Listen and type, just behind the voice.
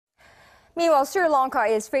Meanwhile, Sri Lanka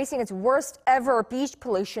is facing its worst ever beach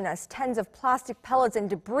pollution as tons of plastic pellets and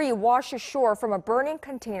debris wash ashore from a burning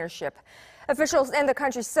container ship. Officials in the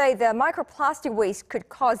country say the microplastic waste could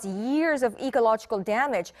cause years of ecological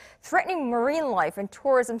damage, threatening marine life and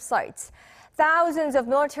tourism sites. Thousands of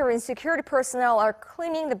military and security personnel are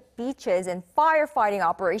cleaning the beaches, and firefighting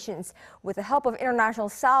operations, with the help of international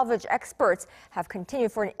salvage experts, have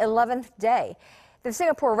continued for an 11th day. The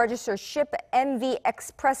Singapore-registered ship MV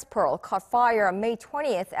Express Pearl caught fire on May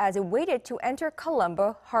 20th as it waited to enter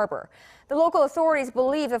Colombo harbor. The local authorities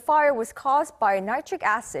believe the fire was caused by a nitric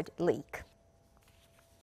acid leak.